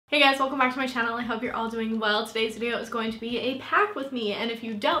Hey guys, welcome back to my channel. I hope you're all doing well. Today's video is going to be a pack with me, and if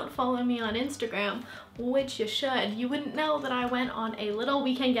you don't follow me on Instagram, which you should, you wouldn't know that I went on a little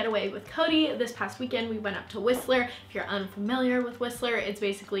weekend getaway with Cody. This past weekend we went up to Whistler. If you're unfamiliar with Whistler, it's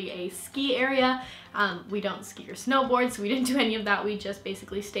basically a ski area. We don't ski or snowboard, so we didn't do any of that. We just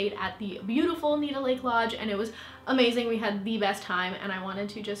basically stayed at the beautiful Nita Lake Lodge, and it was amazing. We had the best time, and I wanted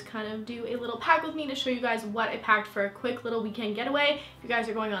to just kind of do a little pack with me to show you guys what I packed for a quick little weekend getaway. If you guys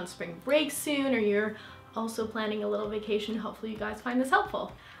are going on spring break soon, or you're also planning a little vacation, hopefully you guys find this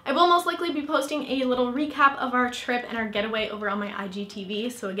helpful. I will most likely be posting a little recap of our trip and our getaway over on my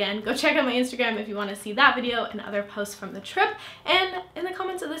IGTV, so again, go check out my Instagram if you want to see that video and other posts from the trip. And in the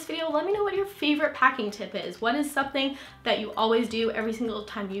comments of this video, let me know what your favorite packing tip is. What is something that you always do every single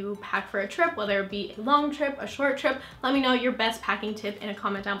time you pack for a trip, whether it be a long trip, a short trip? Let me know your best packing tip in a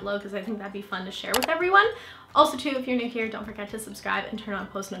comment down below, because I think that'd be fun to share with everyone. Also too, if you're new here, don't forget to subscribe and turn on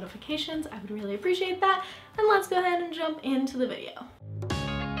post notifications. I would really appreciate that. And let's go ahead and jump into the video.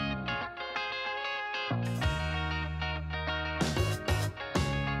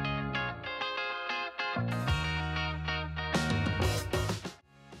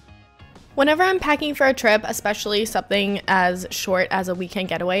 Whenever I'm packing for a trip, especially something as short as a weekend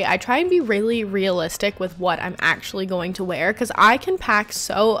getaway, I try and be really realistic with what I'm actually going to wear, because I can pack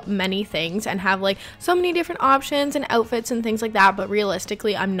so many things and have like so many different options and outfits and things like that, but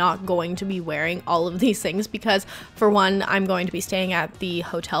realistically I'm not going to be wearing all of these things because, for one, I'm going to be staying at the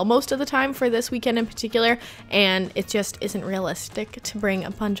hotel most of the time for this weekend in particular, and it just isn't realistic to bring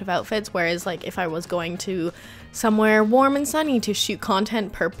a bunch of outfits. Whereas like if I was going to somewhere warm and sunny to shoot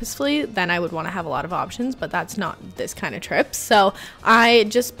content purposefully, then I would want to have a lot of options, but that's not this kind of trip. So I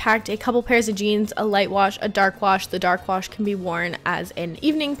just packed a couple pairs of jeans, a light wash, a dark wash. The dark wash can be worn as an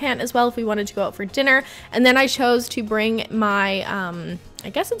evening pant as well if we wanted to go out for dinner. And then I chose to bring my I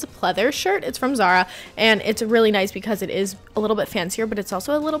guess it's a pleather shirt. It's from Zara, and it's really nice because it is a little bit fancier, but it's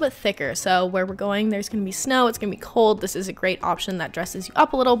also a little bit thicker. So where we're going, there's going to be snow, it's going to be cold. This is a great option that dresses you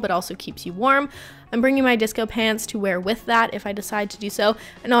up a little, but also keeps you warm. I'm bringing my disco pants to wear with that if I decide to do so.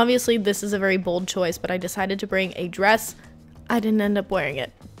 And obviously this is a very bold choice, but I decided to bring a dress. I didn't end up wearing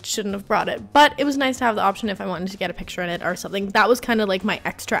it. Shouldn't have brought it, but it was nice to have the option if I wanted to get a picture in it or something. That was kind of like my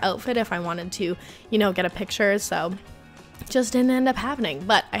extra outfit if I wanted to, you know, get a picture. So just didn't end up happening,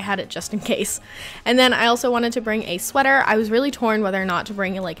 but I had it just in case. And then I also wanted to bring a sweater. I was really torn whether or not to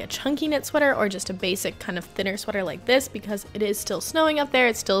bring like a chunky knit sweater or just a basic kind of thinner sweater like this, because it is still snowing up there.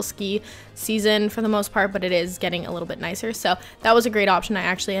 It's still ski season for the most part, but it is getting a little bit nicer. So that was a great option. I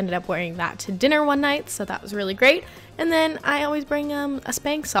actually ended up wearing that to dinner one night, so that was really great. And then I always bring a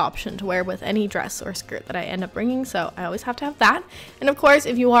Spanx option to wear with any dress or skirt that I end up bringing, so I always have to have that. And of course,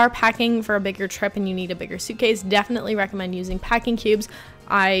 if you are packing for a bigger trip and you need a bigger suitcase, definitely recommend using packing cubes.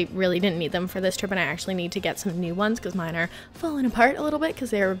 I really didn't need them for this trip, and I actually need to get some new ones because mine are falling apart a little bit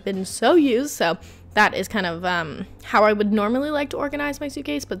because they've been so used. So that is kind of how I would normally like to organize my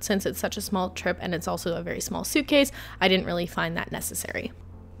suitcase, but since it's such a small trip and it's also a very small suitcase, I didn't really find that necessary.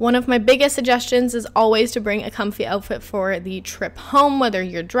 One of my biggest suggestions is always to bring a comfy outfit for the trip home, whether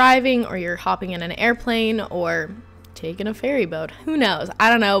you're driving or you're hopping in an airplane or taking a ferry boat. Who knows? I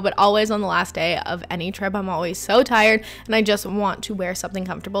don't know, but always on the last day of any trip, I'm always so tired and I just want to wear something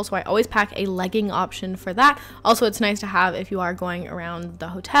comfortable, so I always pack a legging option for that. Also, it's nice to have if you are going around the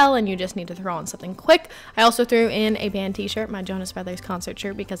hotel and you just need to throw on something quick. I also threw in a band t-shirt, my Jonas Brothers concert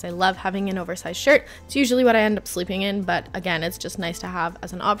shirt, because I love having an oversized shirt. It's usually what I end up sleeping in, but again, it's just nice to have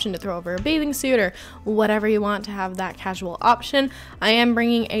as an option to throw over a bathing suit or whatever you want, to have that casual option. I am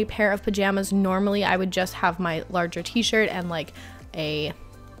bringing a pair of pajamas. Normally I would just have my larger t-shirt and like a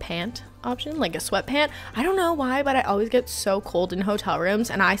pant option, like a sweatpant. I don't know why, but I always get so cold in hotel rooms,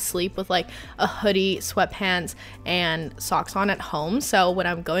 and I sleep with like a hoodie, sweatpants, and socks on at home. So when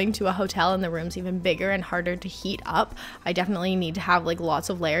I'm going to a hotel and the room's even bigger and harder to heat up, I definitely need to have like lots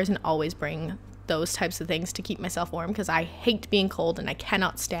of layers and always bring those types of things to keep myself warm, because I hate being cold and I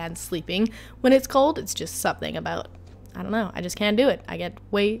cannot stand sleeping when it's cold. It's just something about, I don't know, I just can't do it. I get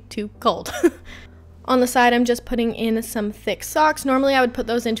way too cold. On the side, I'm just putting in some thick socks. Normally I would put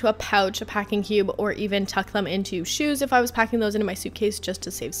those into a pouch, a packing cube, or even tuck them into shoes if I was packing those into my suitcase just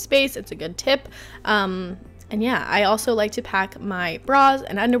to save space. It's a good tip. And yeah, I also like to pack my bras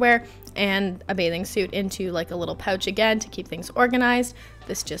and underwear and a bathing suit into like a little pouch again to keep things organized.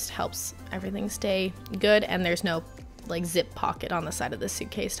 This just helps everything stay good, and there's no like zip pocket on the side of the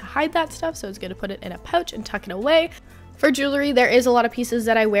suitcase to hide that stuff, so it's good to put it in a pouch and tuck it away. For jewelry, there is a lot of pieces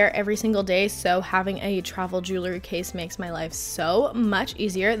that I wear every single day, so having a travel jewelry case makes my life so much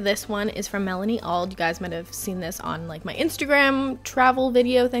easier. This one is from Melanie Auld. You guys might have seen this on like my Instagram travel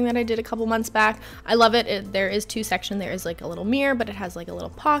video thing that I did a couple months back. I love it. There is two sections. There is like a little mirror, but it has like a little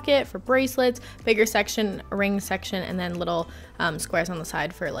pocket for bracelets, bigger section, ring section, and then little squares on the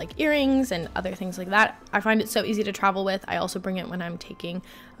side for like earrings and other things like that. I find it so easy to travel with. I also bring it when I'm taking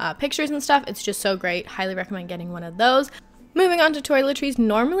pictures and stuff. It's just so great. Highly recommend getting one of those. Moving on to toiletries,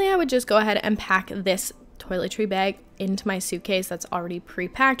 normally I would just go ahead and pack this toiletry bag into my suitcase that's already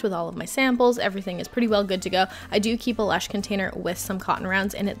pre-packed with all of my samples. Everything is pretty well good to go. I do keep a Lush container with some cotton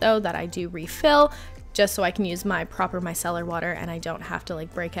rounds in it though that I do refill just so I can use my micellar water and I don't have to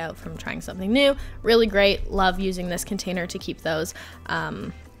like break out from trying something new. Really great. Love using this container to keep those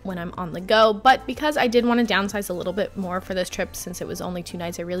when I'm on the go. But because I did want to downsize a little bit more for this trip, since it was only 2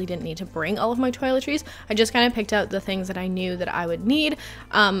 nights, I really didn't need to bring all of my toiletries. I just kind of picked out the things that I knew that I would need.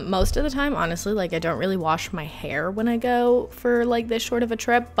 Most of the time, honestly, like I don't really wash my hair when I go for like this short of a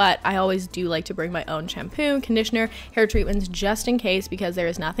trip, but I always do like to bring my own shampoo, conditioner, hair treatments just in case, because there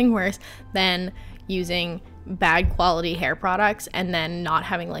is nothing worse than using bad quality hair products and then not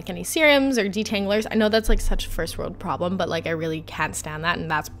having like any serums or detanglers. I know that's like such a first world problem, but like I really can't stand that, and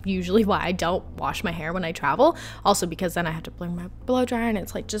that's usually why I don't wash my hair when I travel. Also because then I have to bring my blow dryer and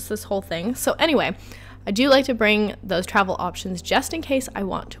it's like just this whole thing. So anyway, I do like to bring those travel options just in case I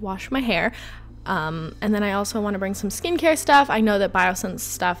want to wash my hair. And then I also want to bring some skincare stuff. I know that Biosense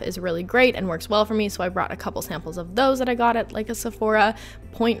stuff is really great and works well for me, so I brought a couple samples of those that I got at like a Sephora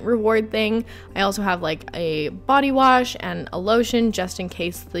point reward thing. I also have like a body wash and a lotion just in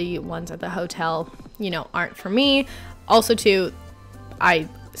case the ones at the hotel, you know, aren't for me. Also too,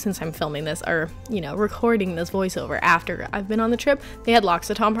 since I'm filming this or, you know, recording this voiceover after I've been on the trip, they had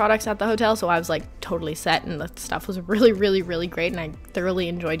L'Occitane products at the hotel, so I was like totally set and the stuff was really, really, really great, and I thoroughly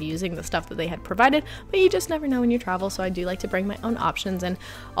enjoyed using the stuff that they had provided. But you just never know when you travel, so I do like to bring my own options. And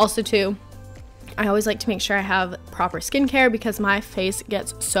also too, I always like to make sure I have proper skincare because my face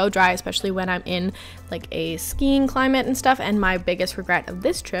gets so dry, especially when I'm in like a skiing climate and stuff. And my biggest regret of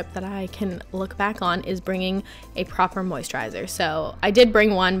this trip that I can look back on is bringing a proper moisturizer. So I did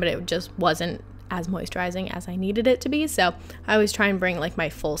bring one, but it just wasn't as moisturizing as I needed it to be. So I always try and bring like my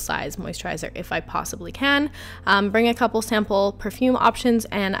full size moisturizer if I possibly can. Bring a couple sample perfume options,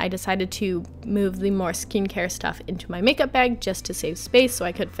 and I decided to move the more skincare stuff into my makeup bag just to save space so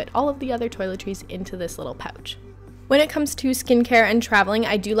I could fit all of the other toiletries into this little pouch. When it comes to skincare and traveling,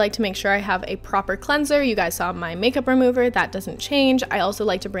 I do like to make sure I have a proper cleanser. You guys saw my makeup remover, that doesn't change. I also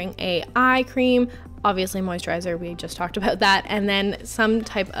like to bring a eye cream, obviously moisturizer, we just talked about that, and then some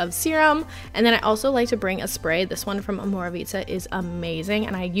type of serum. And then I also like to bring a spray. This one from Amoravizza is amazing,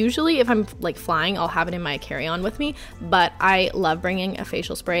 and I usually, if I'm like flying, I'll have it in my carry-on with me, but I love bringing a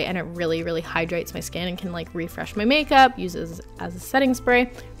facial spray, and it really, really hydrates my skin and can like refresh my makeup, uses as a setting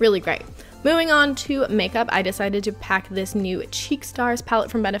spray. Really great. Moving on to makeup, I decided to pack this new Cheek Stars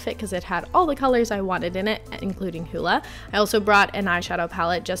palette from Benefit because it had all the colors I wanted in it, including Hoola. I also brought an eyeshadow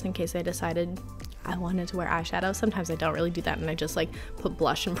palette just in case I decided I wanted to wear eyeshadow. Sometimes I don't really do that and I just like put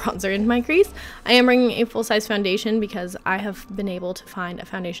blush and bronzer in my crease. I am bringing a full-size foundation because I have been able to find a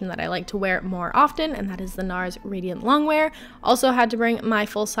foundation that I like to wear more often, and that is the NARS Radiant Longwear. Also had to bring my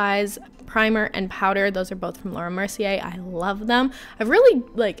full-size primer and powder. Those are both from Laura Mercier. I love them. I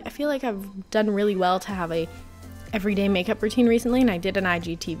feel like I've done really well to have a everyday makeup routine recently, and I did an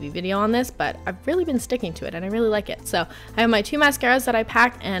IGTV video on this, but I've really been sticking to it and I really like it. So I have my 2 mascaras that I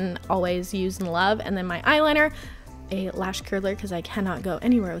pack and always use and love, and then my eyeliner, a lash curler because I cannot go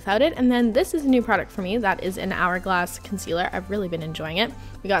anywhere without it, and then this is a new product for me. That is an Hourglass concealer. I've really been enjoying it.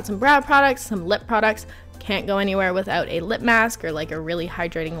 We got some brow products, some lip products. Can't go anywhere without a lip mask or like a really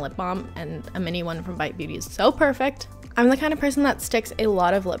hydrating lip balm, and a mini one from Bite Beauty is so perfect. I'm the kind of person that sticks a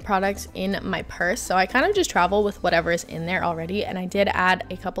lot of lip products in my purse, so I kind of just travel with whatever is in there already, and I did add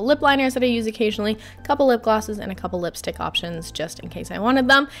a couple lip liners that I use occasionally, a couple lip glosses, and a couple lipstick options just in case I wanted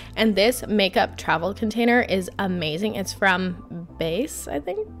them. And this makeup travel container is amazing. It's from Base, I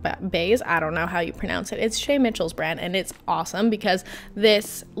think, Base, I don't know how you pronounce it. It's Shay Mitchell's brand, and it's awesome because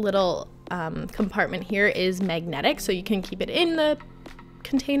this little compartment here is magnetic, so you can keep it in the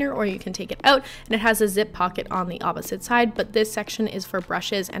container or you can take it out, and it has a zip pocket on the opposite side, but this section is for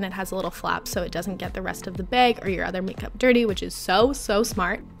brushes and it has a little flap so it doesn't get the rest of the bag or your other makeup dirty, which is so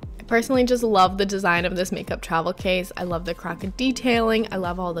smart. I Personally just love the design of this makeup travel case. I love the crockett detailing. I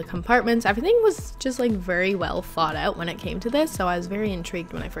love all the compartments. Everything was just like very well thought out when it came to this, so I was very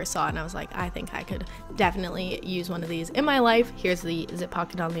intrigued when I first saw it, and I was like, I think I could definitely use one of these in my life. Here's the zip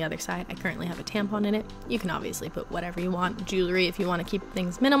pocket on the other side. I currently have a tampon in it. You can obviously put whatever you want, jewelry if you want to keep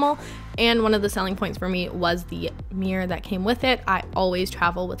things minimal, and one of the selling points for me was the mirror that came with it. I always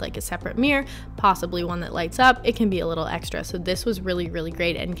travel with like a separate mirror, possibly one that lights up. It can be a little extra, so this was really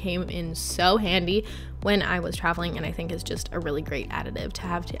great and came in so handy when I was traveling, and I think is just a really great additive to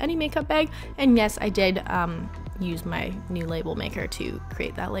have to any makeup bag. And yes, I did use my new label maker to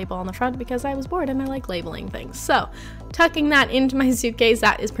create that label on the front because I was bored and I like labeling things. So tucking that into my suitcase,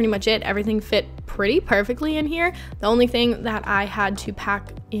 that is pretty much it. Everything fit pretty perfectly in here. The only thing that I had to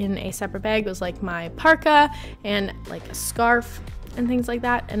pack in a separate bag was like my parka and like a scarf and things like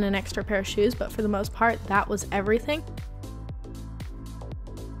that, and an extra pair of shoes, but for the most part that was everything.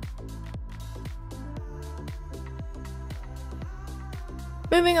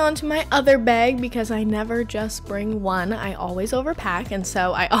 Moving on to my other bag, because I never just bring one, I always overpack, and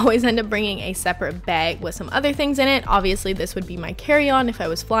so I always end up bringing a separate bag with some other things in it. Obviously this would be my carry-on if I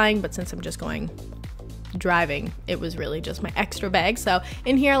was flying, but since I'm just going driving, it was really just my extra bag. So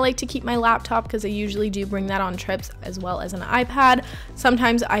in here I like to keep my laptop because I usually do bring that on trips, as well as an iPad.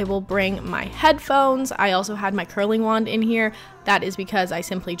 Sometimes I will bring my headphones. I also had my curling wand in here. That is because I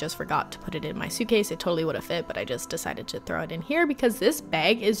simply just forgot to put it in my suitcase. It totally would have fit, but I just decided to throw it in here because this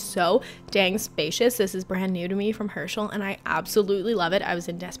bag is so dang spacious. This is brand new to me from Herschel, and I absolutely love it. I was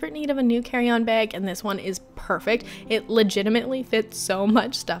in desperate need of a new carry-on bag, and this one is perfect. It legitimately fits so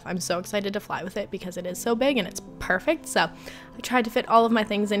much stuff. I'm so excited to fly with it because it is so big and it's perfect. So I tried to fit all of my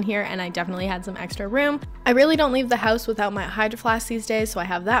things in here, and I definitely had some extra room. I really don't leave the house without my Hydro Flask these days, so I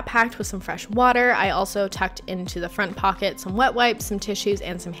have that packed with some fresh water. I also tucked into the front pocket some wet wipes, some tissues,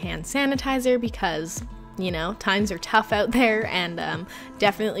 and some hand sanitizer because, you know, times are tough out there, and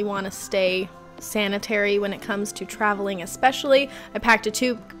definitely want to stay sanitary when it comes to traveling. Especially I packed a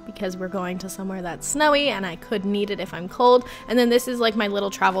toque because we're going to somewhere that's snowy and I could need it if I'm cold. And then this is like my little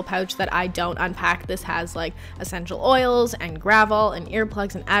travel pouch that I don't unpack. This has like essential oils and gravel and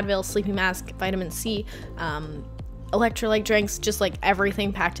earplugs and Advil, sleeping mask, vitamin C, electrolyte drinks, just like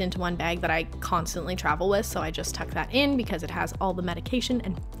everything packed into one bag that I constantly travel with. So I just tuck that in because it has all the medication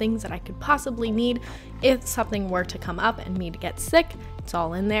and things that I could possibly need if something were to come up and me to get sick. It's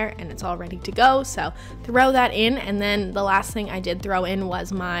all in there and it's all ready to go. So throw that in, and then the last thing I did throw in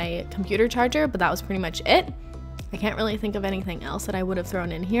was my computer charger, but that was pretty much it. I can't really think of anything else that I would have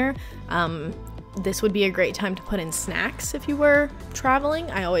thrown in here. This would be a great time to put in snacks if you were traveling.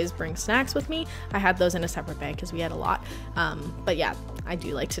 I always bring snacks with me. I had those in a separate bag because we had a lot. But yeah, I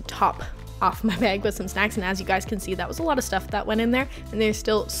do like to top off my bag with some snacks, and as you guys can see, that was a lot of stuff that went in there, and there's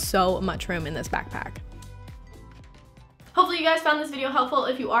still so much room in this backpack. Hopefully you guys found this video helpful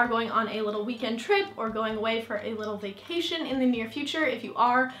if you are going on a little weekend trip or going away for a little vacation in the near future. If you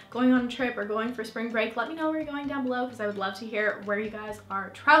are going on a trip or going for spring break, let me know where you're going down below because I would love to hear where you guys are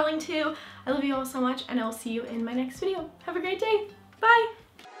traveling to. I love you all so much, and I will see you in my next video. Have a great day. Bye!